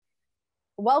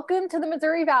Welcome to the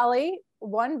Missouri Valley,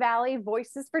 One Valley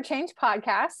Voices for Change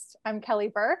podcast. I'm Kelly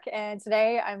Burke, and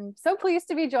today I'm so pleased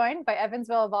to be joined by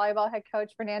Evansville volleyball head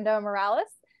coach Fernando Morales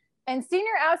and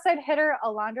senior outside hitter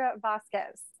Alondra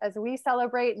Vasquez as we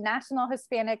celebrate National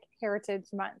Hispanic Heritage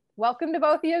Month. Welcome to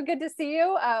both of you. Good to see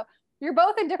you. You're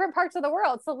both in different parts of the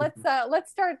world, so let's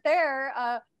start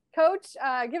there. Coach,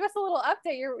 give us a little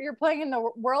update. You're playing in the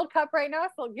World Cup right now,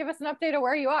 so give us an update of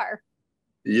where you are.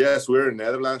 Yes, we're in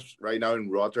Netherlands right now in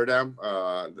Rotterdam,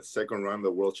 the second round of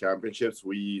the World Championships.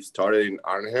 We started in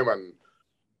Arnhem and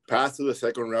passed to the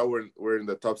second round. We're in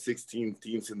the top 16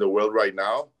 teams in the world right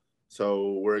now.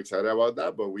 So we're excited about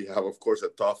that. But we have, of course, a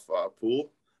tough pool.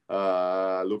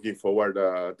 Looking forward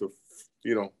to,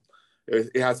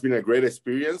 it has been a great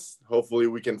experience. Hopefully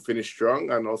we can finish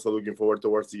strong, and also looking forward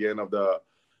towards the end of the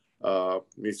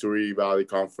Missouri Valley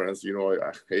Conference.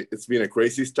 It's been a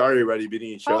crazy start. Everybody beating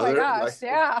each other. Oh my gosh,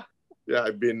 yeah. Yeah,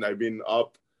 I've been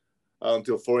up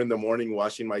until 4 a.m.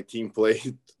 watching my team play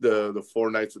the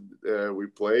 4 nights we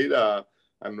played.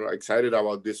 I'm excited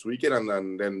about this weekend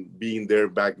and then being there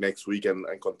back next week and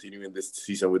continuing this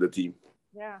season with the team.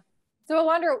 Yeah. So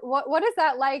Alondra, what is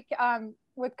that like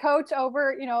with Coach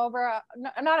over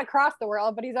not across the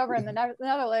world, but he's over in the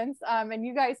Netherlands, and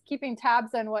you guys keeping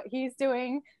tabs on what he's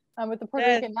doing with the Puerto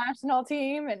Rican national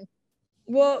team? And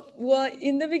well,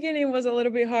 in the beginning it was a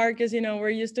little bit hard because we're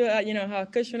used to how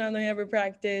Coach Fernando never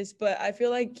practice, but I feel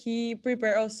like he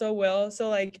prepared us so well. So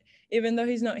like even though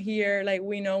he's not here, like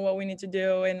we know what we need to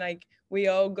do, and like we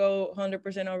all go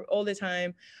 100% all the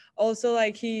time. Also,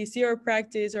 like he see our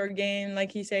practice or game,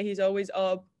 like he said, he's always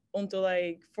up until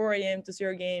like 4 a.m. to see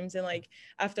our games, and like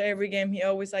after every game he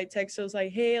always like texts us like,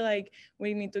 hey, like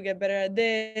we need to get better at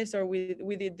this, or we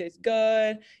did this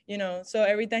good, so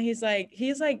every time he's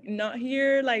like not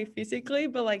here like physically,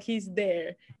 but like he's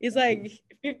there. It's like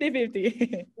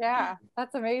 50-50. Yeah,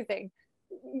 that's amazing.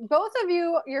 Both of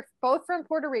you're both from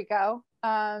Puerto Rico,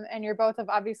 and you're both of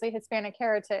obviously Hispanic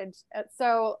heritage.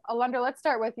 So Alondra, let's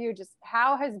start with you. Just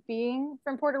how has being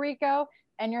from Puerto Rico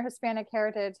and your Hispanic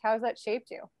heritage, how has that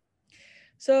shaped you?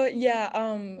 So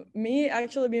yeah, me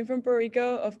actually being from Puerto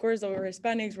Rico, of course, we're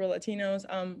Hispanics, we're Latinos.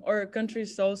 Our country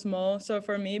is so small. So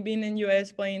for me, being in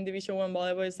US playing Division I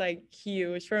volleyball is like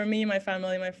huge for me, my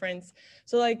family, my friends.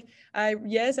 So like, I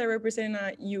represent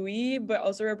UE, but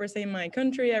also represent my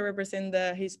country. I represent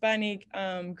the Hispanic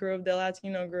group, the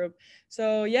Latino group.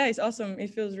 So yeah, it's awesome.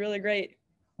 It feels really great.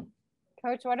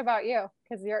 Coach, what about you?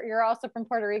 Because you're also from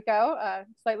Puerto Rico,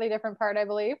 slightly different part, I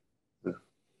believe.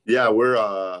 Yeah,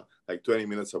 we're like 20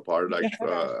 minutes apart, like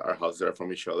our houses are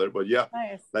from each other. But yeah,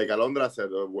 nice. Like Alondra said,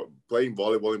 playing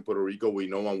volleyball in Puerto Rico, we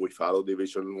know and we follow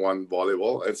Division I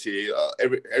volleyball and see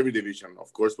every division,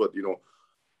 of course. But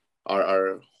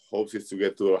our hopes is to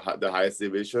get to the highest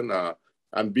division.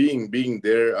 And being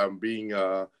there and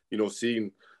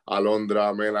seeing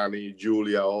Alondra, Melanie,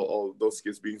 Julia, all those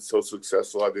kids being so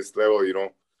successful at this level,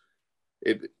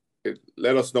 it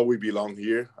let us know we belong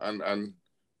here, and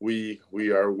we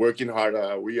are working hard.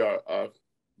 We are a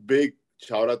big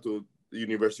shout out to the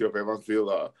University of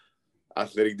Evansville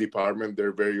athletic department.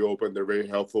 They're very open. They're very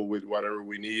helpful with whatever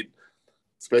we need,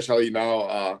 especially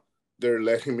now. They're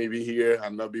letting me be here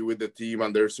and not be with the team,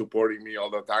 and they're supporting me all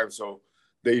the time. So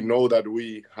they know that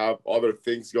we have other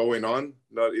things going on.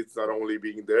 It's not only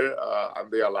being there, and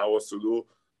they allow us to do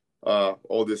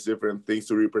all these different things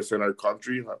to represent our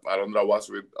country. Alondra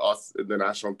was with us in the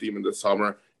national team in the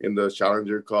summer in the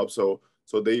Challenger Cup. So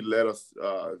they let us,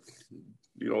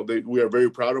 we are very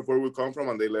proud of where we come from,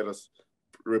 and they let us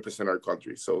represent our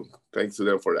country. So thanks to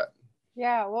them for that.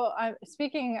 Yeah, well,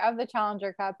 speaking of the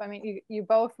Challenger Cup, I mean, you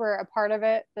both were a part of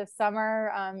it this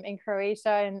summer in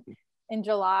Croatia in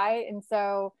July. And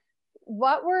so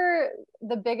what were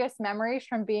the biggest memories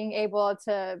from being able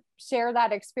to share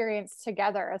that experience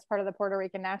together as part of the Puerto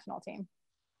Rican national team?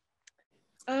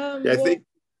 I think.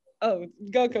 Oh,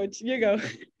 go, Coach. You go.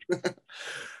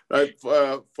 Right.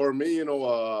 For me,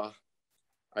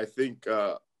 I think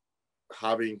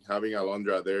having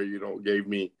Alondra there, gave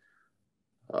me.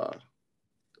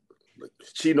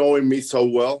 She knowing me so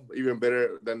well, even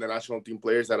better than the national team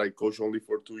players that I coached only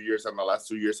for 2 years, and the last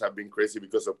 2 years have been crazy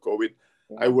because of COVID.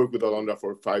 Yeah. I work with Alondra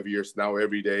for 5 years now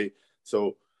every day.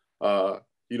 So,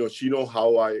 she know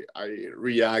how I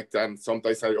react, and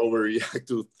sometimes I overreact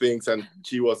to things, and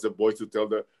she was the voice to tell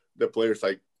the players,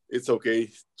 like, it's okay.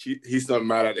 He's not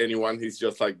mad at anyone. He's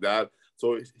just like that.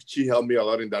 So she helped me a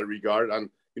lot in that regard.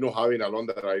 And, having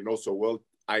Alondra that I know so well,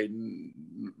 I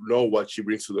know what she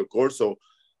brings to the court. So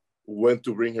went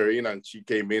to bring her in, and she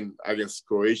came in against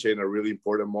Croatia in a really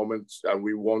important moment, and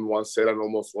we won one set and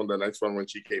almost won the next one when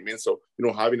she came in. So, you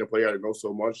know, having a player I know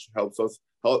so much helps us,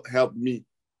 help me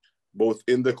both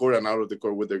in the court and out of the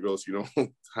court with the girls, you know,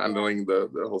 handling the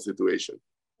whole situation.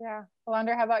 Yeah.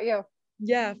 Olander, how about you?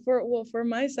 Yeah, for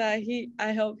my side, I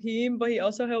helped him, but he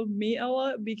also helped me a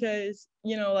lot because,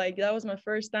 you know, like that was my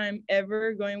first time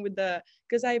ever going with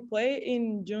because I played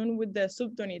in June with the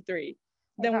sub-23.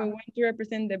 Then we went to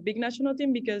represent the big national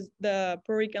team because the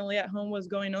Puerto Rican League at home was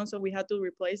going on, so we had to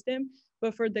replace them.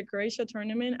 But for the Croatia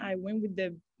tournament, I went with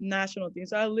the national team.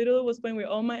 So I literally was playing with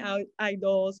all my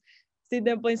idols, see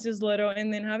them playing since little,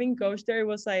 and then having coach there, it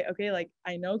was like, okay, like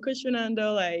I know Coach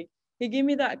Fernando, like he gave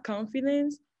me that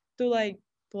confidence to like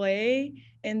play.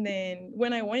 And then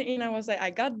when I went in, I was like,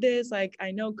 I got this, like I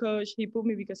know coach, he put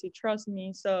me because he trusts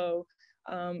me. So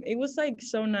it was like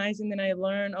so nice. And then I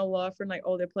learned a lot from like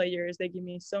all the players. They give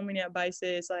me so many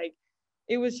advices, like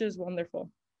it was just wonderful.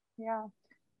 Yeah.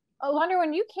 Olander,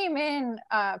 when you came in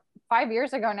 5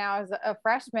 years ago now as a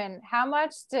freshman, how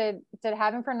much did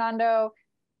having Fernando,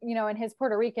 you know, and his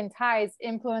Puerto Rican ties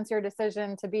influence your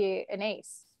decision to be an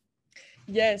ace?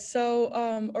 Yes, so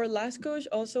our last coach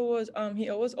also was he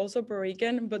was also Puerto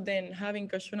Rican, but then having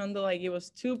Coach Fernando, like it was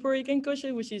two Puerto Rican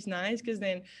coaches, which is nice because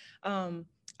then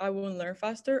I would learn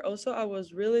faster. Also, I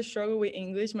was really struggling with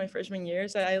English my freshman year,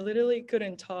 so I literally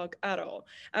couldn't talk at all.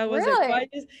 I was really?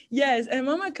 like, yes, and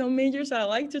I'm a com major, so I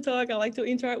like to talk, I like to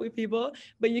interact with people,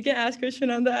 but you can ask Coach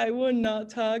Fernando, I would not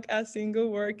talk a single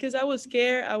word because I was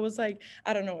scared. I was like,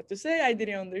 I don't know what to say, I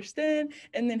didn't understand.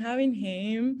 And then having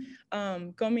him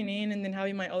coming in and then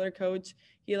having my other coach,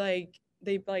 they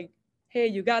like, hey,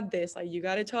 you got this, like you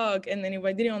gotta talk. And then if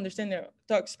I didn't understand they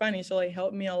talk Spanish, so like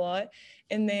helped me a lot.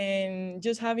 And then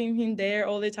just having him there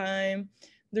all the time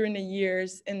during the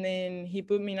years, and then he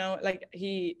put me now, like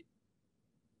he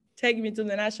take me to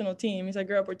the national team. It's a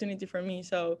great opportunity for me,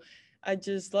 so I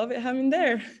just love it having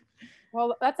there.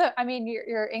 Well, I mean,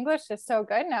 your English is so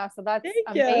good now, so that's Thank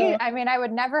amazing. you. I mean, I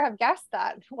would never have guessed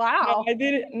that. Wow.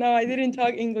 No, I didn't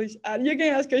talk English. You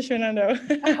can ask Fernando.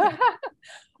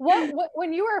 What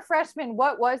when you were a freshman,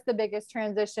 what was the biggest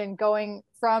transition going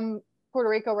from Puerto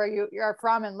Rico, where you're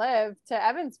from and live, to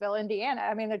Evansville, Indiana?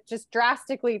 I mean, it's just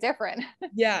drastically different.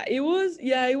 It was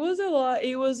a lot.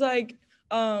 It was like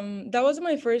that was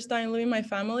my first time leaving my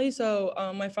family, so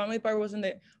my family part wasn't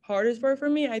the hardest part for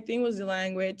me. I think was the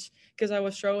language, because I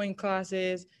was struggling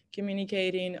classes,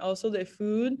 communicating. Also the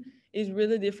food is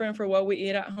really different from what we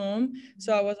eat at home,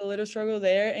 so I was a little struggle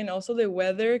there. And also the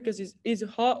weather, because it's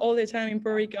hot all the time in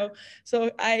Puerto Rico, so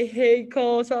I hate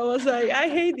cold. So I was like, I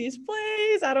hate this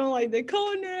place, I don't like the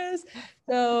coldness.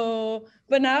 So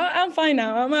but now I'm fine.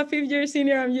 Now I'm a 5th-year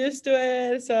senior, I'm used to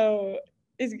it, so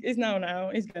it's now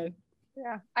it's good.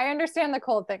 Yeah, I understand the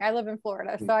cold thing. I live in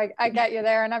Florida, so I get you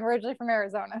there, and I'm originally from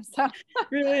Arizona. So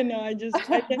really, no, I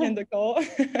can handle cold.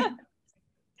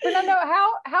 Fernando,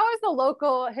 how has the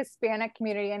local Hispanic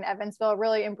community in Evansville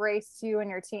really embraced you and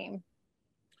your team?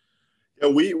 Yeah,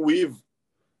 we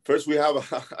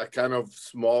have a kind of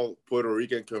small Puerto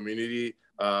Rican community.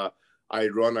 I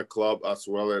run a club as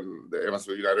well in the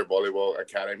Evansville United Volleyball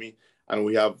Academy, and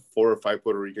we have 4 or 5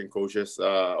 Puerto Rican coaches,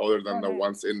 other than the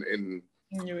ones in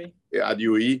UE. At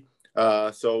UE.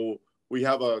 So we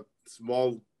have a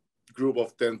small group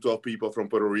of 10, 12 people from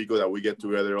Puerto Rico that we get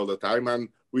together all the time. And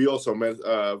we also met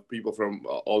people from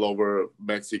all over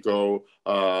Mexico,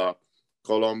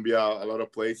 Colombia, a lot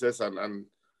of places. And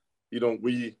you know,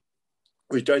 we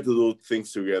try to do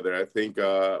things together. I think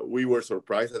we were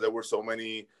surprised that there were so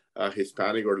many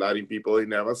Hispanic or Latin people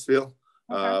in Evansville.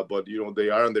 But, you know, they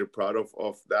are, and they're proud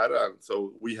of that. And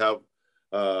so we have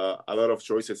a lot of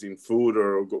choices in food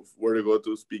or where to go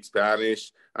to speak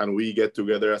Spanish, and we get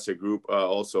together as a group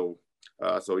also.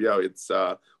 So yeah, it's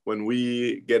when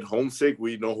we get homesick,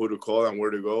 we know who to call and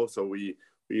where to go. So we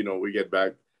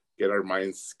get our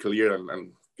minds clear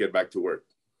and get back to work.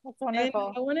 That's wonderful.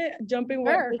 And I want to jump in.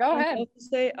 Sure, go ahead.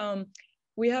 Say,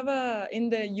 we have in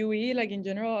the UE, like in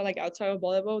general, like outside of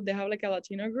volleyball, they have like a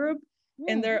Latino group.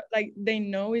 And they're like, they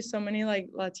know is so many like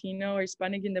Latino or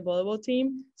Hispanic in the volleyball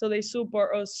team, so they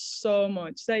support us so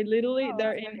much. Like literally,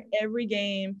 they're in every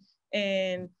game,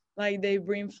 and like they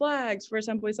bring flags. For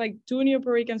example, it's like 2 new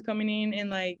Puerto Ricans coming in,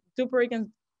 and like 2 Puerto Ricans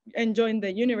enjoying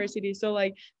the university. So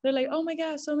like they're like, oh my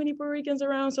God, so many Puerto Ricans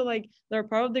around. So like they're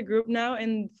part of the group now,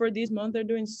 and for this month they're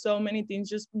doing so many things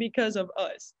just because of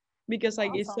us, because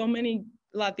like it's so many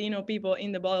Latino people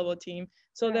in the volleyball team.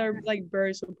 So they're like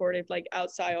very supportive, like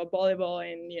outside of volleyball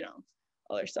and, you know,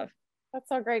 other stuff. That's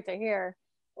so great to hear.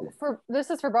 This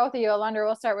is for both of you. Olander,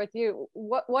 we'll start with you.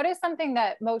 What is something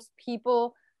that most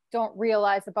people don't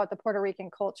realize about the Puerto Rican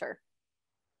culture?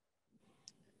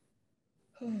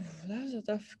 Oh, that was a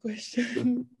tough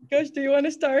question. Coach, do you want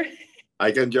to start?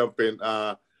 I can jump in.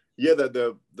 Yeah,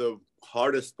 the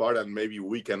hardest part, and maybe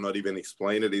we cannot even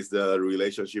explain it, is the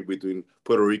relationship between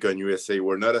Puerto Rico and USA.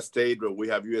 We're not a state, but we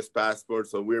have U.S.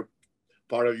 passports, so we're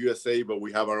part of USA, but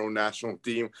we have our own national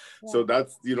team. Yeah. So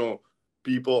that's,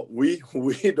 people, we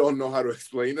don't know how to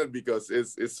explain it because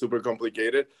it's super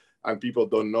complicated, and people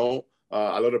don't know.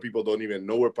 A lot of people don't even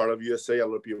know we're part of USA. A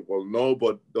lot of people know,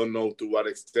 but don't know to what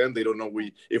extent. They don't know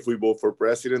if we vote for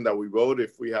president, that we vote,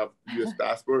 if we have U.S.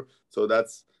 passport. So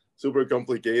that's super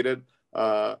complicated.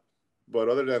 But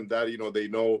other than that, they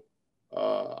know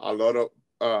a lot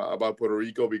about Puerto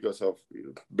Rico because of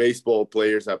baseball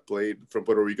players that played from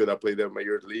Puerto Rico that played in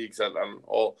major leagues, and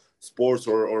all sports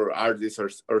or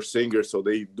artists or singers. So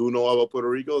they do know about Puerto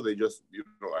Rico. They just,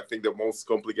 I think the most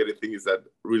complicated thing is that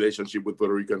relationship with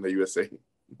Puerto Rico and the USA.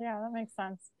 Yeah, that makes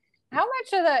sense. How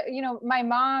much of the, my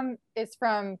mom is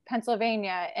from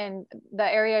Pennsylvania, and the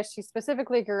area she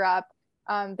specifically grew up,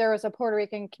 there was a Puerto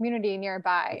Rican community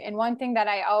nearby. And one thing that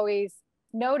I always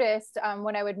noticed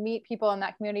when I would meet people in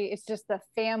that community is just the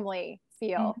family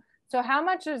feel. Mm-hmm. So how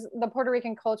much is the Puerto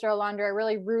Rican culture, Alondra,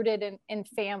 really rooted in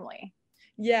family?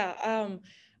 Yeah,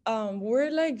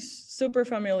 we're like super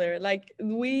familiar. Like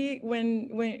when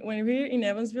we're in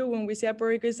Evansville, when we see a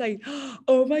Puerto Rican, it's like,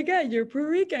 oh my God, you're Puerto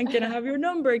Rican. Can I have your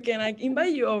number? Can I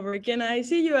invite you over? Can I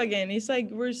see you again? It's like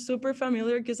we're super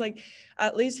familiar because, like,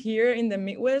 at least here in the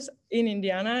Midwest, in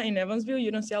Indiana, in Evansville,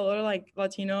 you don't see a lot of like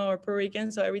Latino or Puerto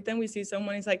Rican. So every time we see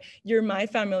someone, it's like, you're my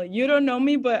family. You don't know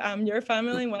me, but I'm your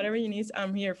family, and whatever you need,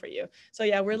 I'm here for you. So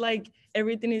yeah, we're like,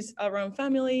 everything is around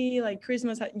family. Like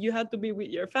Christmas, you have to be with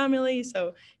your family.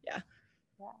 So yeah.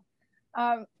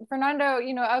 Fernando,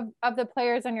 of the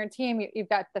players on your team, you've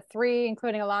got the three,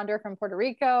 including Alondra from Puerto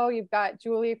Rico. You've got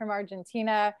Julie from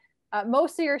Argentina.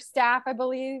 Most of your staff, I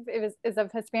believe, is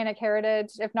of Hispanic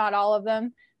heritage, if not all of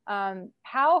them.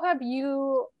 How have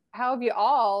you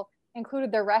all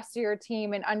included the rest of your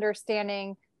team in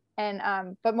understanding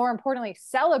and, but more importantly,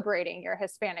 celebrating your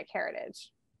Hispanic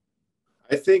heritage?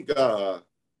 I think the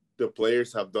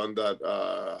players have done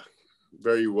that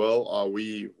very well.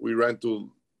 We ran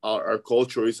to our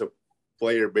culture is a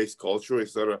player-based culture.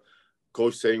 It's not a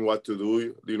coach saying what to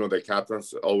do. The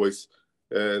captains always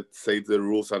say the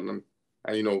rules and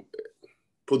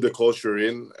put the culture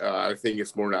in. I think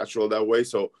it's more natural that way.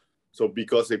 So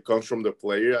because it comes from the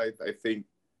player, I think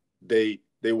they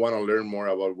want to learn more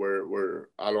about where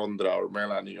Alondra or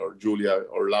Melanie or Julia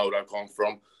or Laura come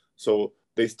from. So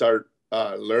they start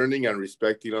learning and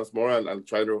respecting us more and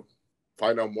try to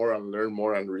find out more and learn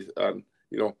more and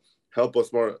help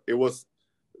us more. It was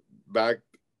back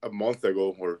a month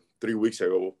ago or 3 weeks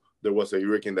ago, there was a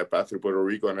hurricane that passed through Puerto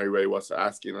Rico, and everybody was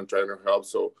asking and trying to help.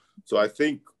 So I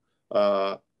think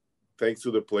thanks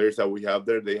to the players that we have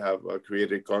there, they have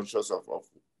created conscious of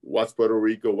what's Puerto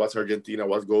Rico, what's Argentina,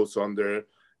 what goes on there.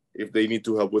 If they need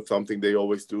to help with something, they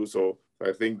always do. So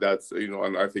I think that's,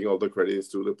 and I think all the credit is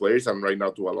to the players and right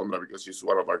now to Alondra because she's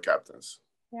one of our captains.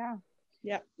 Yeah.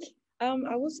 Yeah.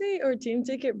 I would say our team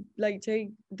take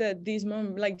this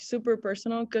moment like super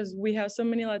personal because we have so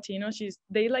many Latinos.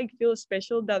 They like feel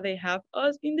special that they have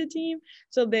us in the team.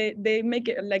 So they make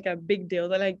it like a big deal.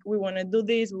 They're like, we want to do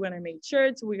this. We're gonna make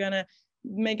shirts. We're gonna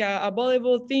make a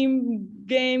volleyball theme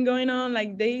game going on.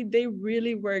 Like they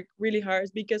really work really hard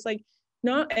because like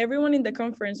not everyone in the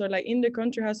conference or like in the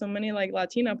country has so many like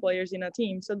Latina players in a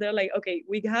team. So they're like, okay,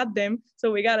 we have them,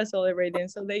 so we gotta celebrate them.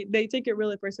 So they take it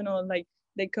really personal and like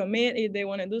they commit. If they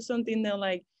want to do something, they're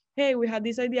like, hey, we had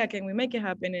this idea, can we make it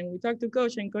happen? And we talk to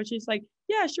coach, and coach is like,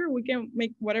 yeah, sure, we can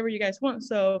make whatever you guys want.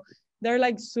 So they're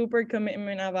like super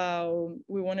commitment about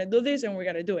we want to do this and we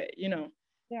got to do it,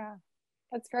 Yeah,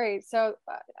 that's great. So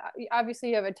obviously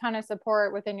you have a ton of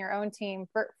support within your own team.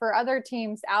 For other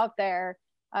teams out there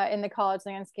in the college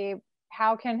landscape,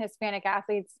 how can Hispanic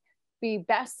athletes be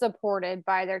best supported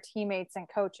by their teammates and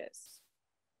coaches?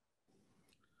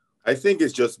 I think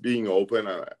it's just being open.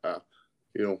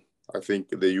 I think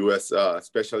the U.S.,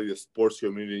 especially the sports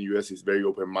community in the U.S., is very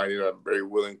open-minded and very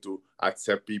willing to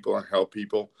accept people and help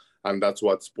people. And that's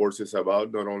what sports is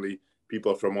about, not only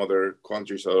people from other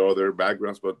countries or other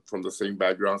backgrounds, but from the same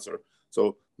backgrounds.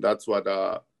 So that's what,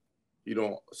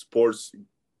 sports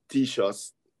teach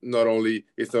us.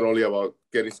 It's not only about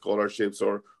getting scholarships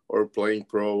or playing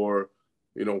pro or,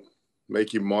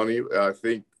 making money. I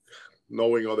think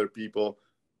knowing other people,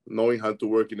 knowing how to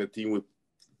work in a team with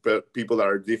people that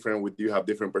are different with you, have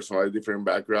different personality, different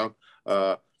background.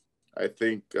 I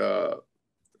think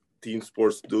team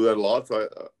sports do that a lot. So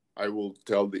I will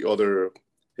tell the other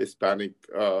Hispanic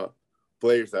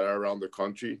players that are around the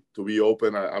country to be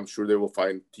open. I'm sure they will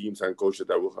find teams and coaches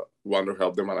that will want to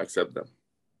help them and accept them.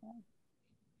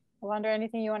 I wonder,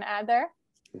 anything you want to add there?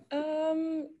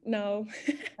 No.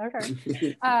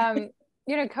 Okay.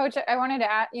 You know, Coach, I wanted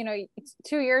to add, you know,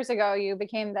 2 years ago, you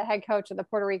became the head coach of the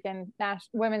Puerto Rican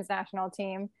women's national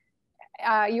team.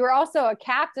 You were also a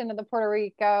captain of the Puerto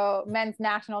Rico men's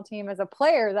national team as a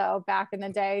player, though, back in the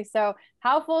day. So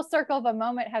how full circle of a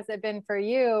moment has it been for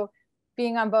you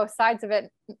being on both sides of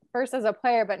it, first as a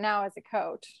player, but now as a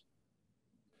coach?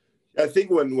 I think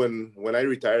when I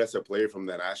retired as a player from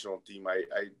the national team, I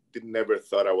never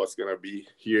thought I was going to be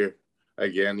here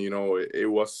again. You know, it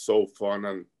was so fun,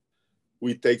 and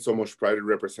we take so much pride in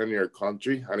representing our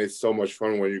country, and it's so much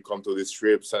fun when you come to these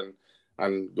trips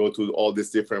and go to all these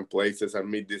different places and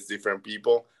meet these different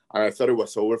people. And I thought it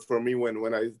was over for me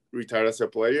when I retired as a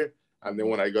player. And then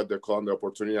when I got the call and the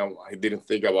opportunity, I didn't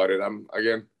think about it.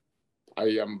 I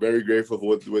am very grateful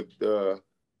with the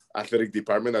athletic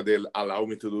department that they allow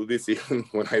me to do this, even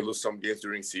when I lose some games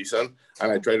during season.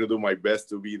 And I try to do my best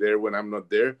to be there when I'm not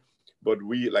there. But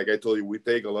we, like I told you, we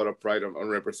take a lot of pride on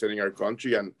representing our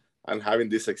country and having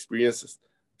these experiences,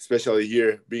 especially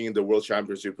here, being in the World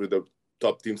Championship with the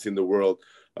top teams in the world.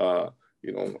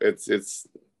 You know,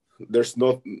 there's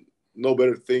no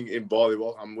better thing in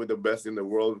volleyball. I'm with the best in the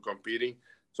world competing.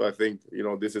 So I think, you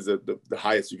know, this is the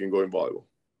highest you can go in volleyball.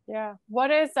 Yeah.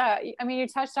 What is, I mean, you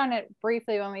touched on it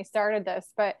briefly when we started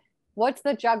this, but what's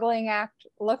the juggling act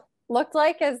looked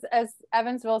like as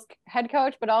Evansville's head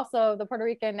coach, but also the Puerto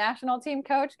Rican national team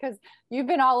coach? Because you've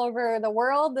been all over the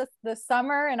world this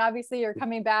summer, and obviously you're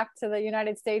coming back to the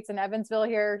United States and Evansville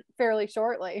here fairly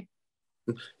shortly.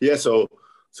 Yeah, so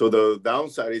the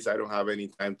downside is I don't have any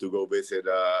time to go visit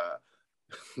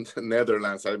the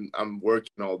Netherlands. I'm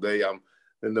working all day. I'm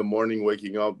in the morning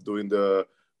waking up, doing the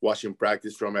watching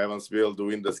practice from Evansville,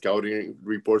 doing the scouting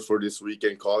reports for this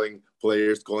weekend, calling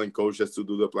players, calling coaches to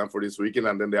do the plan for this weekend,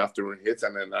 and then the afternoon hits,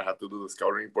 and then I have to do the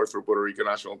scouting reports for Puerto Rico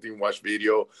national team, watch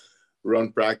video,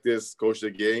 run practice, coach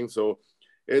the game. So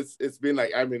it's been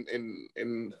like, I'm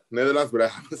in Netherlands, but I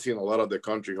haven't seen a lot of the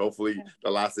country. Hopefully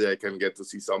the last day I can get to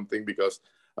see something, because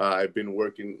I've been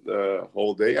working the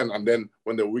whole day. And then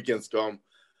when the weekends come,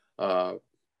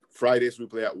 Fridays we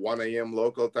play at 1 a.m.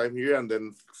 local time here, and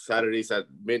then Saturdays at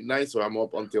midnight. So I'm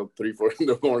up until 3-4 in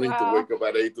the morning to wake up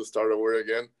at 8 to start over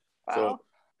again. Wow. So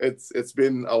it's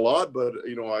been a lot, but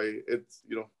you know,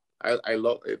 I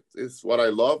love it. It's what I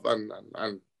love, and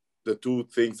the two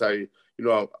things I'm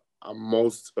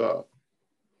most I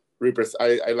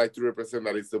like to represent,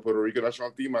 that is the Puerto Rico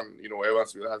national team, and you know,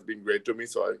 Evansville has been great to me,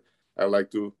 so I like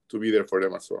to be there for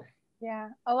them as well. Yeah,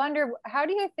 I wonder, how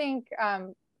do you think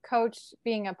Coach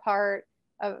being a part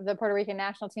of the Puerto Rican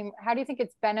national team, how do you think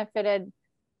it's benefited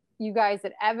you guys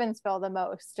at Evansville the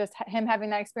most? Just him having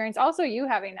that experience, also you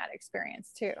having that experience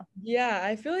too. Yeah,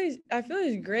 I feel he's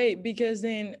great, because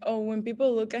then when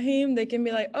people look at him, they can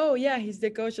be like, oh yeah, he's the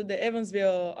coach of the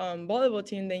Evansville volleyball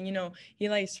team. Then, you know, he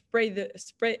like spray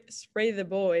the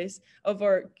boys of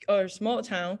our small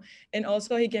town, and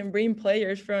also he can bring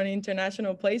players from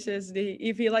international places.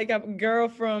 If he like a girl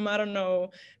from, I don't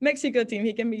know, Mexico team,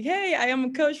 he can be, hey, I am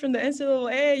a coach from the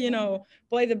NCAA, you know,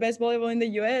 play the best volleyball in the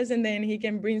US, and then he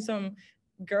can bring some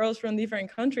girls from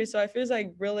different countries. So I feel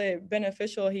like really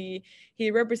beneficial. He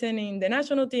representing the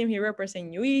national team, he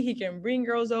representing UE, he can bring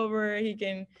girls over, he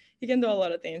can do a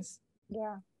lot of things.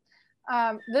 Yeah.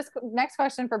 This next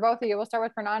question for both of you, we'll start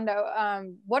with Fernando.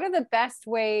 What are the best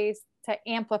ways to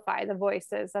amplify the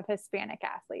voices of Hispanic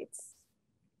athletes?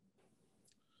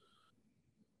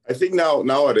 I think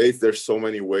nowadays there's so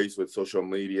many ways with social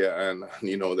media and,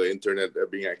 you know, the internet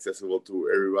being accessible to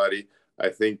everybody. I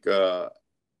think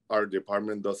our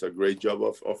department does a great job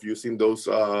of using those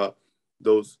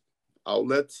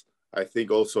outlets. I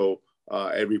think also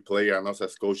every player and us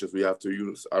as coaches, we have to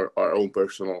use our own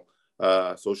personal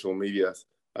social medias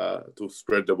to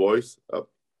spread the voice.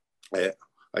 Like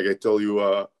I told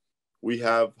you, we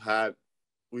have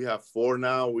 4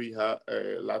 now. We have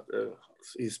a lot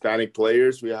Hispanic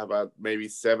players. We have maybe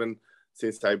 7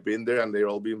 since I've been there, and they've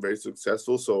all been very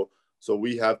successful. So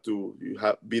we have to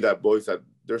be that voice that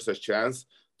there's a chance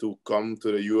to come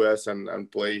to the U.S.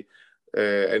 and play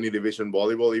any division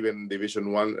volleyball, even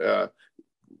Division I.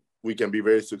 We can be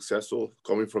very successful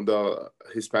coming from the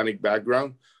Hispanic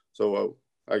background. So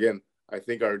again, I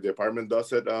think our department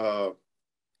does it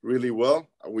really well.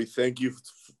 We thank you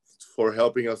for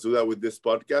helping us do that with this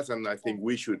podcast, and I think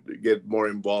we should get more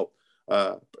involved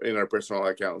in our personal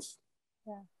accounts.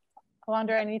 Yeah.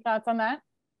 Alondra, any thoughts on that?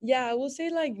 Yeah, I will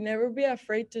say like never be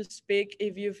afraid to speak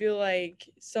if you feel like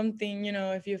something,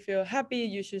 if you feel happy,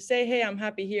 you should say, hey, I'm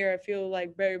happy here. I feel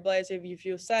like very blessed. If you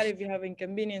feel sad, if you have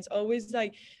inconvenience, always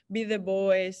like be the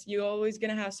voice. You're always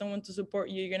gonna have someone to support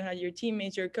you. You're gonna have your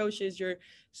teammates, your coaches, your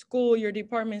school, your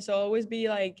department. So always be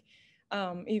like,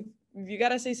 if you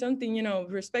gotta say something,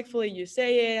 respectfully, you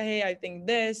say it. Hey, I think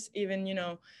this, even,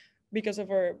 because of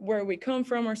where we come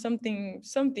from or something,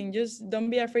 just don't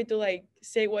be afraid to like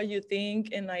say what you think,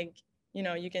 and like,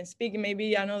 you can speak,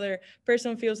 maybe another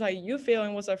person feels like you feel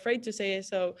and was afraid to say it.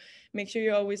 So make sure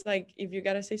you always like, if you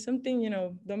gotta say something,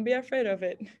 don't be afraid of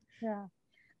it. Yeah.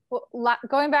 Well,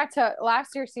 going back to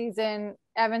last year's season,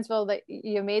 Evansville, that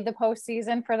you made the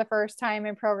postseason for the first time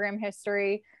in program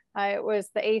history. It was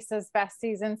the Aces' best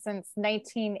season since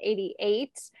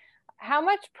 1988. How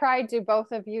much pride do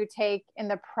both of you take in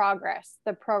the progress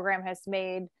the program has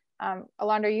made?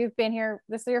 Alondra, you've been here,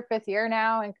 this is your 5th year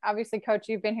now, and obviously, Coach,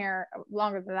 you've been here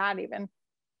longer than that even.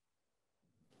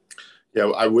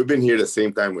 Yeah, we've been here the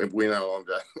same time. We and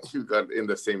Alondra, you got in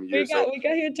the same year. We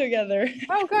got here together.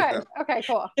 Oh, good. Okay,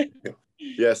 cool.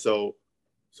 Yeah, so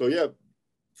yeah,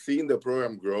 seeing the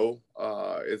program grow,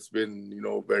 it's been,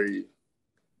 very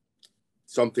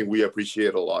something we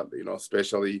appreciate a lot,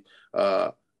 especially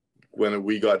when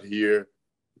we got here,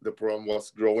 the program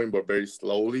was growing, but very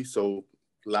slowly. So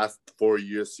last 4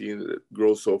 years, seeing it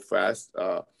grow so fast,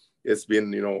 it's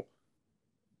been,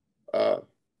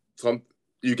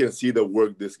 you can see the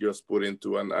work this girls put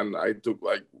into. And I took,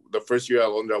 like, the first year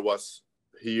Alondra was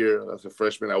here as a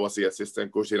freshman, I was the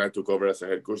assistant coach, and I took over as a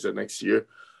head coach the next year.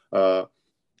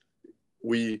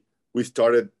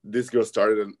 This girl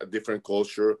started a different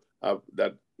culture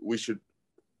that we should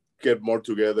get more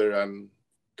together and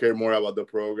care more about the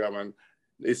program. And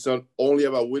it's not only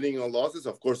about winning or losses.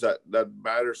 Of course, that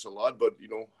matters a lot, but,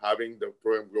 having the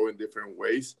program grow in different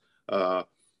ways.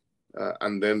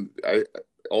 And then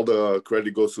all the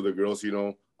credit goes to the girls.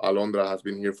 Alondra has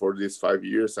been here for these 5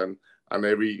 years, and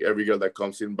every girl that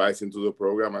comes in buys into the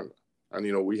program.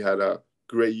 And we had a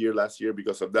great year last year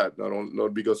because of that.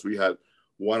 Not because we had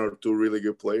 1 or 2 really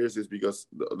good players. It's because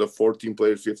the 14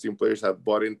 players, 15 players have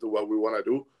bought into what we want to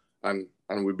do, and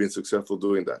we've been successful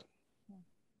doing that.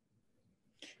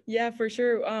 Yeah, for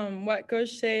sure. What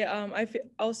Coach say, I feel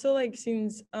also like,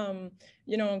 since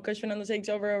Coach Fernando takes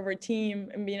over our team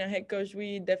and being a head coach,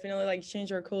 we definitely like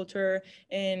change our culture.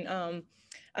 And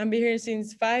I'm been here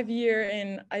since 5 years,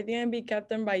 and I think I'm be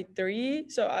captain by 3.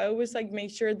 So I always like make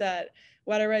sure that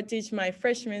whatever I teach my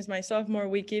freshmen, my sophomore,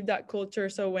 we keep that culture.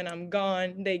 So when I'm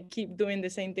gone, they keep doing the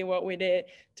same thing what we did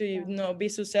to be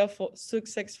successful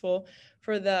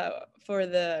for the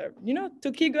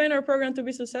to keep going our program to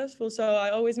be successful. So I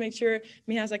always make sure,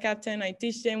 me as a captain, I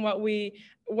teach them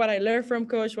what I learned from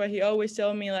Coach, what he always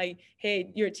tell me, like,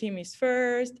 hey, your team is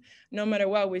first, no matter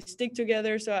what, we stick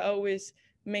together. So I always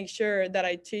make sure that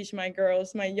I teach my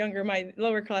girls, my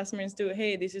lower classmates too,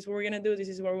 hey, this is what we're gonna do, this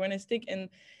is where we're gonna stick, and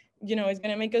it's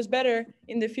gonna make us better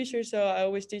in the future. So I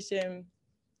always teach them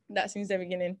that since the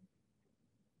beginning.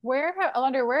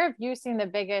 Alondra, where have you seen the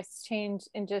biggest change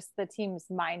in just the team's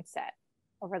mindset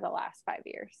over the last 5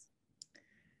 years?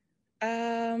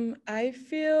 I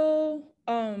feel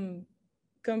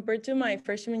compared to my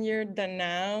freshman year than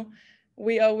now,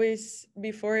 we always,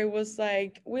 before it was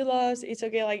like, we lost, it's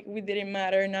okay, like we didn't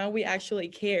matter. Now we actually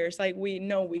care. It's like, we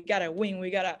know we gotta win.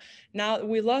 Now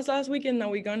we lost last week, and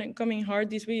now we're gonna come in hard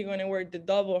this week. We're gonna work the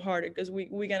double harder, because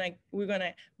we're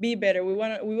gonna be better. We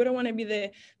wouldn't want to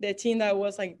be the team that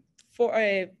was like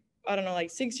I don't know, like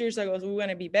 6 years ago. So we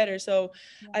want to be better. So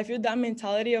I feel that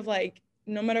mentality of like,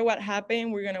 no matter what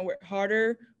happened, we're gonna work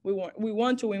harder. We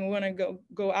want to win. We want to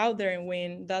go out there and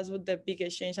win. That's what the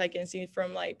biggest change I can see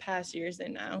from like past years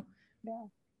than now.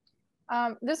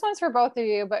 Yeah. This one's for both of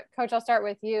you, but Coach, I'll start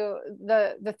with you.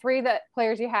 The 3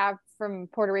 players you have from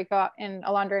Puerto Rico, and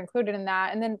Alondra included in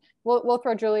that, and then we'll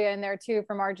throw Julia in there too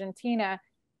from Argentina.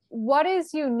 What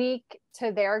is unique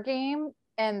to their game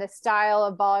and the style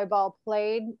of volleyball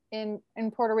played in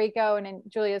Puerto Rico, and in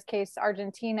Julia's case,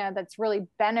 Argentina, that's really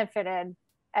benefited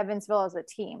Evansville as a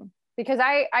team? Because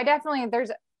I definitely,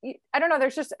 I don't know,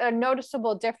 there's just a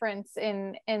noticeable difference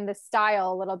in the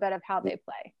style a little bit of how they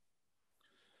play.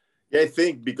 Yeah, I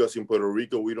think because in Puerto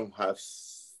Rico, we don't have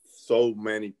so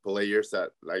many players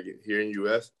that, like here in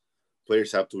US,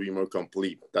 players have to be more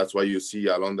complete. That's why you see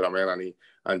Alondra, Melanie,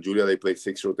 and Julia, they play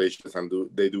 6 rotations and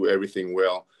they do everything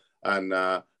well. And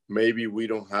maybe we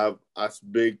don't have as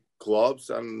big clubs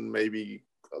and maybe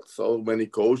so many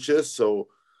coaches. So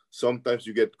sometimes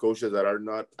you get coaches that are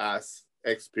not as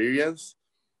experienced.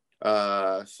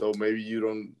 So maybe you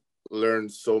don't learn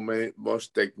so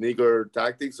much technique or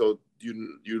tactics. So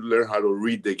you learn how to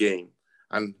read the game,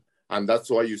 and that's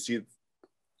why you see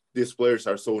these players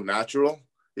are so natural,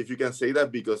 if you can say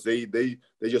that, because they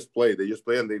just play,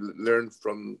 and they learn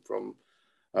from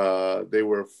they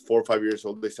were 4 or 5 years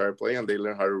old. They started playing and they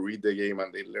learn how to read the game,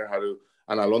 and they learn how to.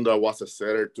 And Alondra was a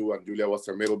setter too, and Julia was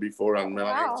a middle before, and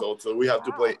Melanie. Wow. So we have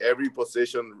to play every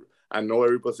position and know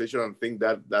every position, and think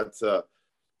that's a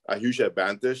huge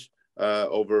advantage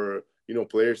over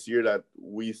players here that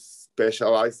we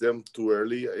specialize them too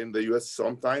early in the U.S.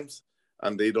 sometimes,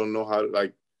 and they don't know how,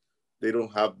 like, they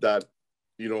don't have that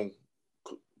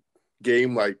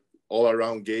game, like all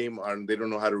around game, and they don't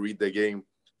know how to read the game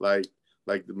like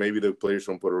maybe the players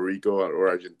from Puerto Rico or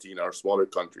Argentina or smaller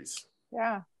countries.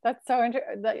 Yeah, that's so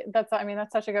interesting.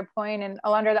 That's such a good point. And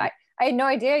Alondra, I had no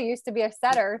idea you used to be a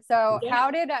setter. So Yeah.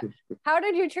 how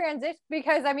did you transition?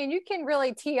 Because I mean, you can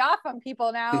really tee off on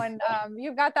people now, and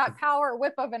you've got that power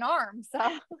whip of an arm. So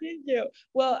thank you.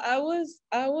 Well, I was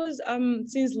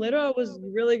since little I was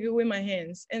really good with my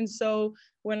hands, and so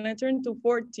when I turned to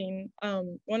 14,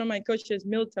 one of my coaches,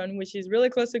 Milton, which is really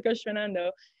close to Coach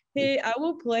Fernando, I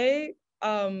will play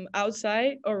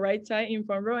outside or right side in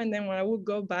front row, and then when I would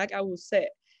go back, I would set.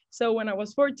 So when I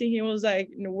was 14, he was like,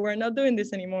 no, we're not doing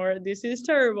this anymore. This is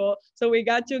terrible. So we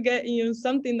got to get you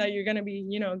something that you're gonna be,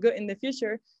 good in the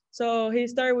future. So he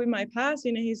started with my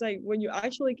passing, and he's like, when you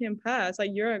actually can pass,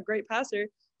 like you're a great passer.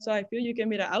 So I feel you can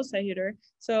be the outside hitter.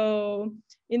 So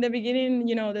in the beginning,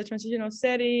 the transitional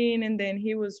setting, and then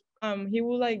he would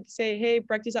like say, hey,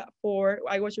 practice at 4.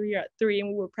 I was here at 3, and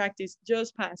we would practice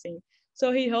just passing.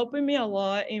 So he helped me a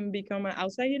lot in becoming an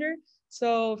outside hitter.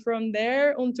 So from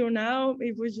there until now,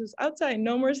 it was just outside,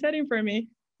 no more setting for me.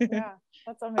 yeah,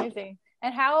 that's amazing.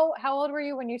 And how old were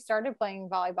you when you started playing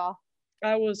volleyball?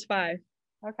 I was 5.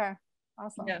 Okay,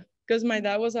 awesome. Yeah, because my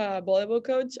dad was a volleyball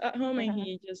coach at home, and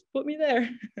he just put me there.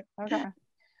 Okay.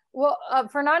 Well,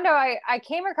 Fernando, I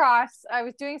came across, I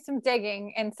was doing some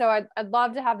digging, and so I'd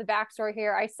love to have the backstory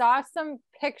here. I saw some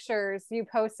pictures you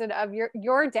posted of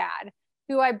your dad,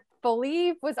 who I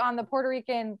believe was on the Puerto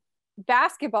Rican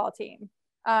basketball team,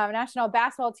 national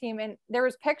basketball team, and there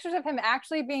was pictures of him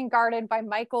actually being guarded by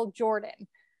Michael Jordan.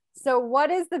 So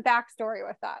what is the backstory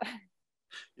with that?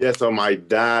 Yeah, so my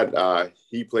dad,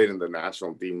 he played in the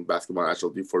basketball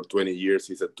national team for 20 years.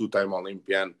 He's a 2-time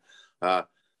Olympian.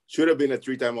 Should have been a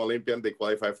 3-time Olympian. They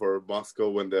qualified for Moscow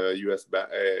when the U.S.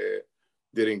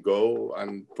 didn't go,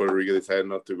 and Puerto Rico decided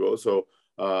not to go. So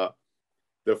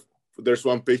there's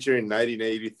one picture in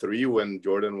 1983 when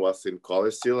Jordan was in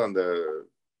college still, and the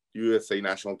USA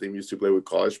national team used to play with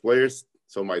college players.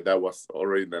 So my dad was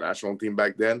already in the national team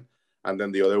back then. And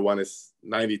then the other one is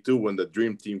 92 when the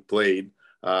Dream Team played.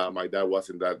 My dad was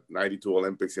in that 92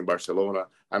 Olympics in Barcelona.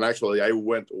 And actually, I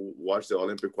went to watch the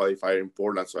Olympic qualifier in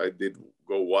Portland. So I did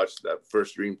go watch that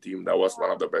first Dream Team. That was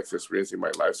one of the best experiences in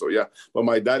my life. So yeah, but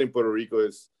my dad in Puerto Rico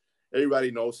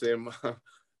everybody knows him.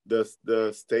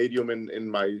 The stadium in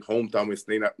my hometown is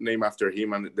named after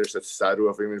him, and there's a statue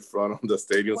of him in front of the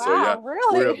stadium. Wow, so yeah,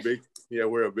 really?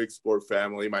 we're a big sport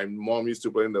family. My mom used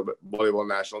to play in the volleyball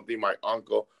national team. My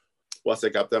uncle was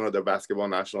the captain of the basketball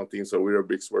national team, so we're a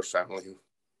big sports family.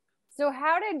 So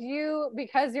how did you,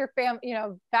 because your family,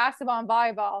 basketball and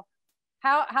volleyball,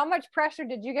 how much pressure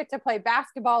did you get to play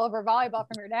basketball over volleyball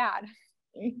from your dad?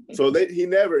 So he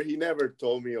never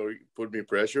told me or put me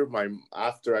pressure.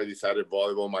 After I decided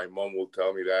volleyball, my mom will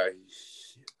tell me that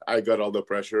I got all the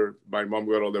pressure. My mom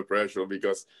got all the pressure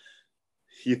because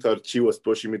he thought she was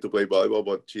pushing me to play volleyball,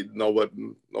 but no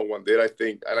one did, I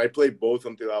think. And I played both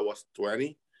until I was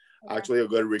 20. Okay. Actually, I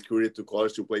got recruited to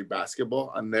college to play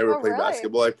basketball. I never played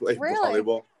basketball. I played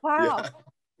volleyball. Wow.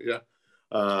 Yeah.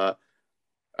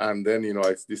 And then,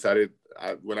 I decided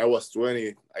when I was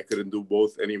 20, I couldn't do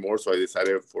both anymore. So I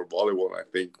decided for volleyball. And I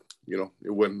think,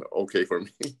 it went okay for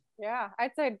me. Yeah,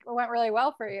 I'd say it went really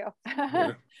well for you.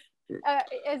 Yeah.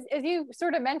 As you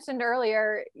sort of mentioned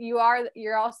earlier,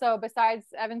 you're also, besides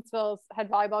Evansville's head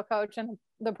volleyball coach and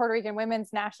the Puerto Rican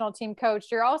women's national team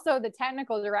coach, you're also the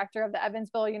technical director of the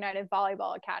Evansville United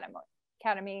Volleyball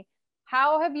Academy.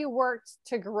 How have you worked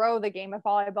to grow the game of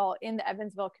volleyball in the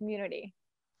Evansville community?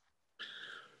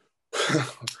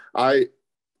 I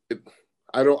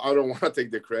don't want to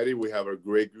take the credit. We have a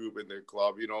great group in the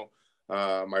club.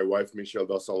 My wife Michelle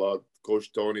does a lot.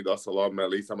 Coach Tony does a lot.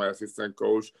 Melissa, my assistant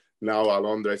coach. Now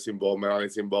Alondra is involved. Melanie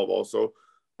is involved also,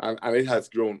 and it has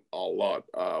grown a lot.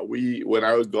 When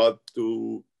I got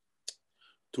to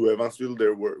Evansville,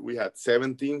 we had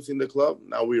 7 teams in the club.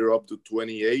 Now we're up to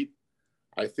 28.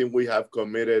 I think we have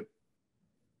committed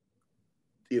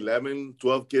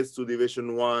 12 kids to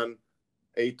Division I,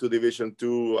 8 to Division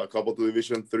 2, a couple to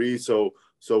Division 3. So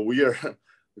we are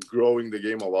growing the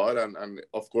game a lot, and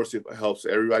of course it helps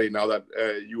everybody now that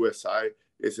USI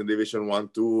is in Division 1,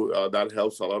 2. That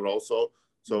helps a lot also.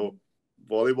 So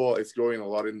volleyball is growing a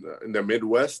lot in the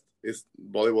Midwest.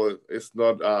 Volleyball is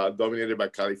not dominated by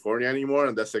California anymore,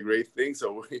 and that's a great thing.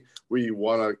 So we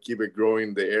want to keep it growing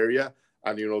in the area,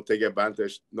 and take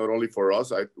advantage not only for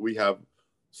us. We have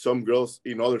some girls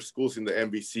in other schools in the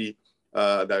MVC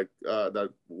that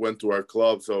went to our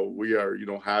club. So we are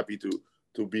happy to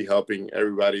be helping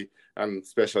everybody, and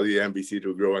especially the MVC,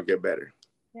 to grow and get better.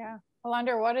 Yeah,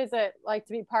 Alondra, what is it like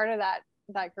to be part of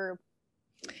that group?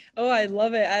 Oh, I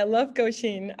love it. I love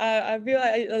coaching. I feel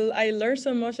like I learned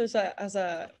so much as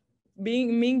a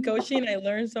being coaching. I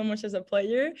learned so much as a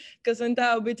player, because sometimes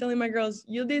I'll be telling my girls,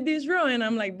 you did this wrong, and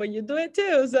I'm like, but you do it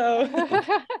too. So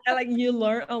you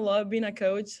learn a lot being a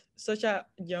coach such a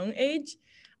young age.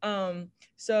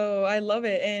 So I love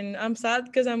it, and I'm sad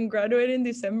because I'm graduating in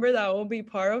December that I will be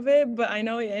part of it, but I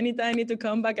know anytime I need to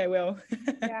come back, I will.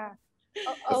 Yeah.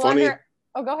 Funny,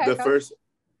 go ahead.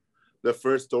 The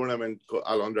first tournament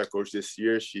Alondra coached this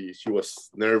year, she was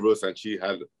nervous and she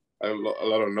had a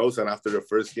lot of notes. And after the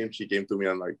first game, she came to me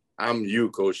and like, I'm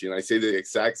you coaching. I say the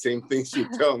exact same thing she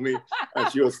told me,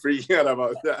 and she was freaking out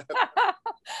about that.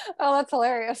 Oh, that's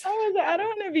hilarious. I was like, I don't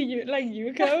want to be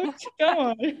you, coach. Come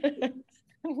on.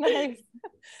 Nice.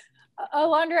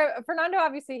 Alondra, Fernando,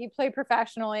 obviously he played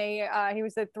professionally. He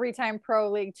was a 3-time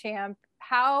pro league champ.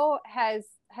 How has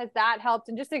that helped,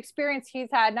 and just the experience he's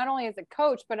had not only as a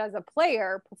coach but as a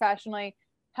player professionally,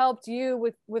 helped you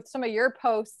with some of your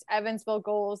post Evansville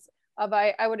goals of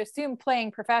I would assume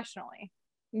playing professionally?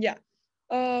 Yeah.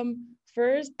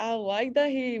 First, I like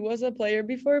that he was a player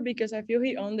before, because I feel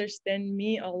he understands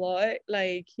me a lot.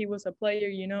 Like, he was a player,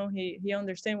 he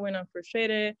understands when I'm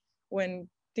frustrated, when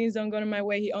things don't go to my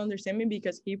way. He understands me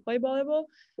because he played volleyball.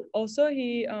 Also,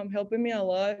 he helping me a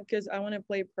lot because I want to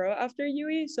play pro after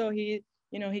UE. So he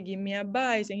gave me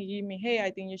advice, and he gave me, hey,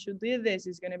 I think you should do this.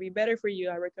 It's going to be better for you.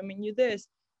 I recommend you this.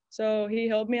 So he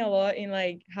helped me a lot in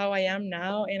like how I am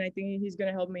now. And I think he's going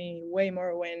to help me way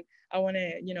more when I want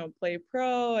to, play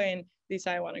pro and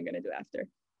decide what I'm going to do after.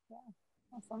 Yeah,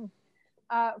 awesome.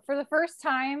 For the first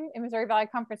time in Missouri Valley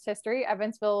Conference history,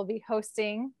 Evansville will be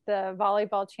hosting the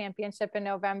volleyball championship in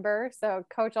November. So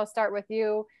Coach, I'll start with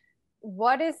you.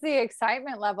 What is the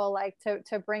excitement level like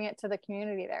to bring it to the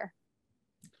community there?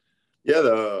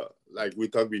 Yeah, like we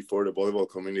talked before, the volleyball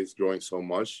community is growing so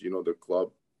much. The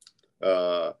club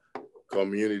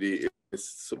community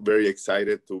is very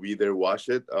excited to be there, watch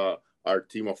it. Our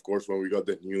team, of course, when we got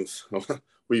the news,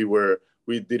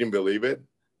 we didn't believe it.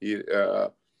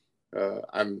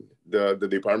 And the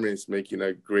department is making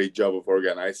a great job of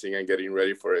organizing and getting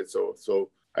ready for it. So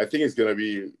I think it's gonna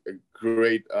be a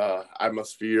great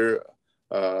atmosphere.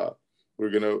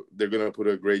 They're gonna put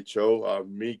a great show.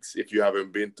 Mix, if you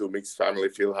haven't been to Mix Family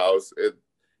Fieldhouse,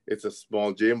 it's a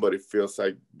small gym, but it feels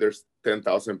like there's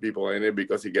 10,000 people in it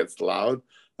because it gets loud.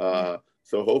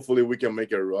 So hopefully we can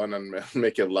make a run and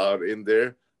make it loud in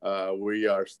there. We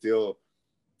are still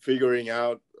figuring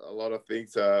out a lot of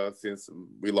things since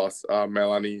we lost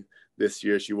Melanie this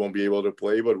year. She won't be able to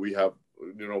play, but we have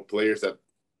players that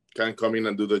can come in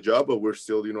and do the job, but we're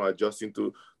still adjusting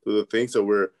to the things. So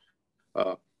we're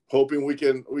hoping we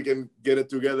can get it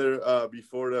together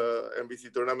before the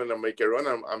MVC tournament and make a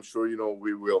run. I'm sure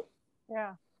we will.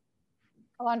 Yeah.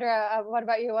 Alondra, what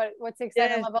about you? What's the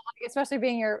excitement level like, especially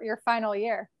being your final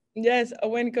year? Yes,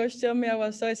 when Coach told me, I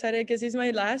was so excited because it's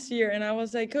my last year, and I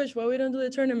was like, Coach, why we don't do the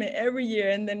tournament every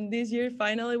year? And then this year,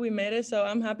 finally, we made it. So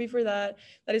I'm happy for that.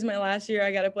 That is my last year.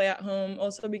 I got to play at home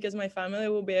also because my family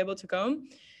will be able to come.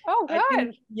 Oh,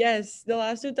 good. Yes, the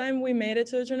last 2 times we made it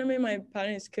to the tournament, my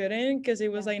parents couldn't because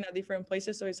it was like in a different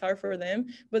places, so it's hard for them.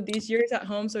 But this year it's at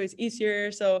home, so it's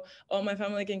easier. So all my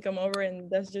family can come over,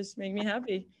 and that's just make me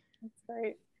happy. That's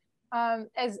great.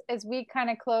 As we kind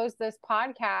of close this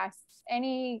podcast,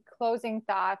 any closing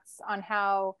thoughts on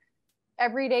how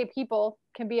everyday people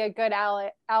can be a good ally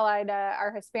to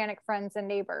our Hispanic friends and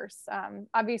neighbors?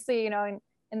 Obviously, in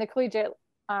the collegiate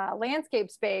landscape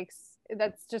space,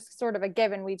 that's just sort of a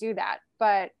given. We do that,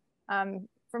 but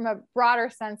from a broader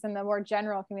sense in the more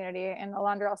general community, and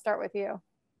Alondra, I'll start with you.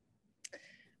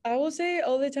 I will say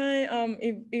all the time,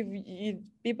 if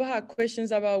people have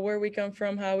questions about where we come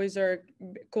from, how is our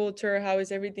culture, how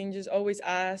is everything, just always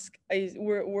ask. We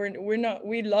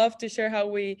love to share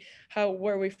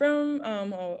where we're from,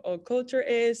 how our culture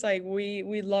is, like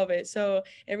we love it. So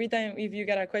every time if you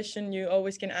got a question, you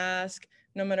always can ask,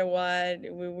 no matter what.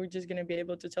 We're just gonna be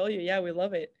able to tell you, yeah, we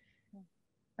love it.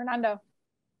 Fernando.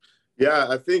 Yeah,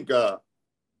 I think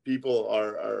people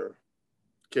are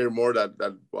care more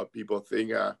that what people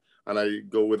think. And I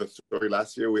go with a story.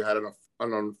 Last year we had an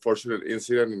unfortunate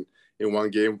incident in one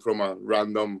game from a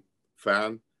random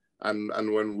fan,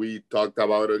 and when we talked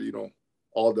about it,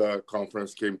 all the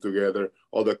conference came together,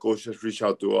 all the coaches reached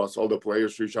out to us, all the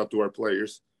players reached out to our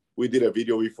players. We did a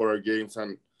video before our games,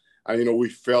 and we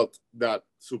felt that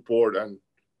support and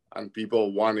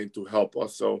people wanting to help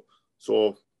us.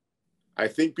 So I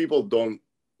think people don't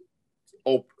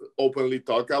openly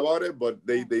talk about it, but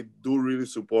they do really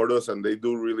support us, and they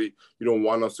do really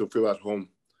want us to feel at home,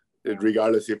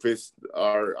 regardless if it's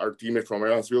our teammates from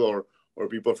Evansville or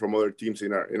people from other teams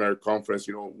in our conference.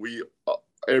 We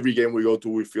every game we go to,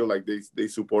 we feel like they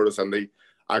support us, and they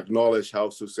acknowledge how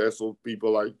successful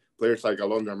people like players like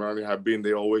Alondra Mariani have been.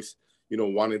 They always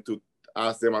wanted to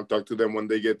ask them and talk to them when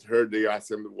they get hurt. They ask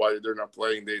them why they're not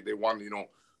playing. They want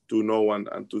to know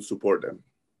and to support them.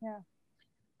 Yeah.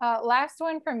 Last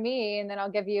one from me, and then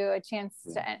I'll give you a chance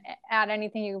to add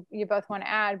anything you both want to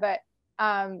add. But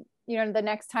the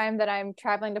next time that I'm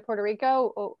traveling to Puerto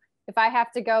Rico, if I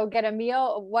have to go get a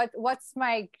meal, what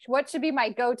should be my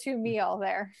go-to meal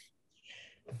there?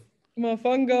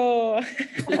 Mofongo.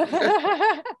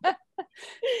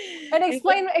 And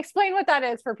explain what that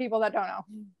is for people that don't know.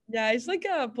 Yeah, it's like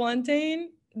a plantain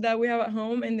that we have at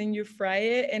home, and then you fry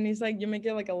it, and it's like you make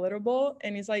it like a little bowl,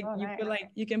 and it's like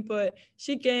you can put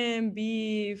chicken,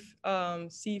 beef,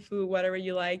 seafood, whatever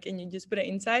you like, and you just put it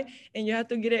inside, and you have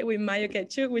to get it with mayo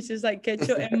ketchup, which is like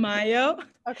ketchup and mayo.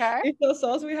 Okay. It's the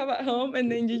sauce we have at home, and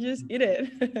then you just eat it.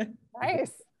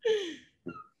 Nice.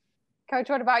 Coach,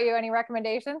 what about you? Any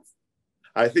recommendations?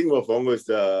 I think mofongo is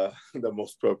the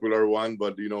most popular one,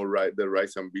 but the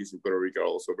rice and beans in Puerto Rico are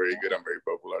also very good and very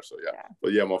popular. So yeah.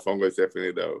 But yeah, mofongo is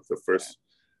definitely the first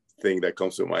thing that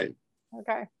comes to mind.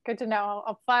 Okay, good to know.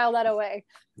 I'll file that away.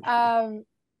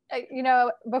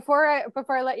 Before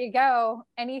I let you go,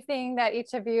 anything that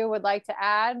each of you would like to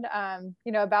add,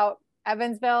 about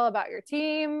Evansville, about your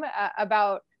team,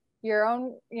 about your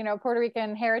own, Puerto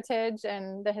Rican heritage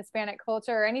and the Hispanic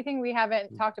culture, or anything we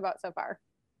haven't talked about so far?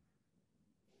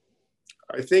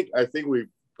 I think we've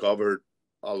covered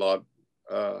a lot,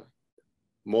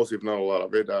 most if not a lot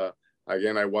of it.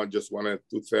 Again, I just wanted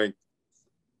to thank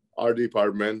our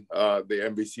department,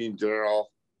 the MVC in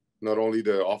general, not only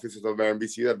the officers of the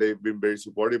MVC that they've been very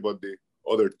supportive, but the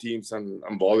other teams and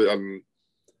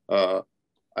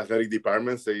athletic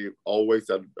departments. They always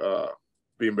have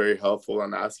been very helpful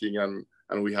and asking,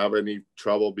 and we have any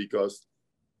trouble because,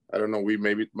 I don't know, we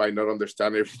might not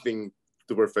understand everything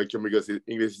to perfection because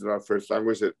English is not our first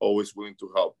language. They're always willing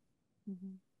to help.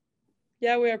 Mm-hmm.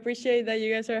 Yeah, we appreciate that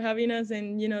you guys are having us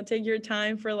and take your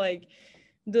time for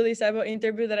do this type of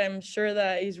interview that I'm sure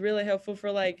that is really helpful for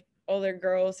other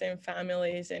girls and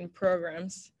families and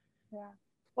programs. Yeah,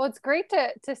 well, it's great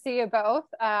to see you both.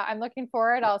 I'm looking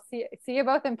forward. I'll see you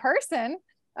both in person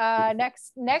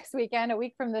next weekend, a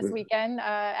week from this weekend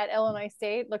at Illinois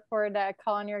State. Look forward to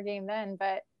calling your game then.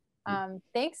 But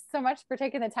thanks so much for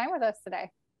taking the time with us today.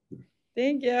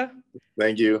 Thank you.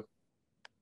 Thank you.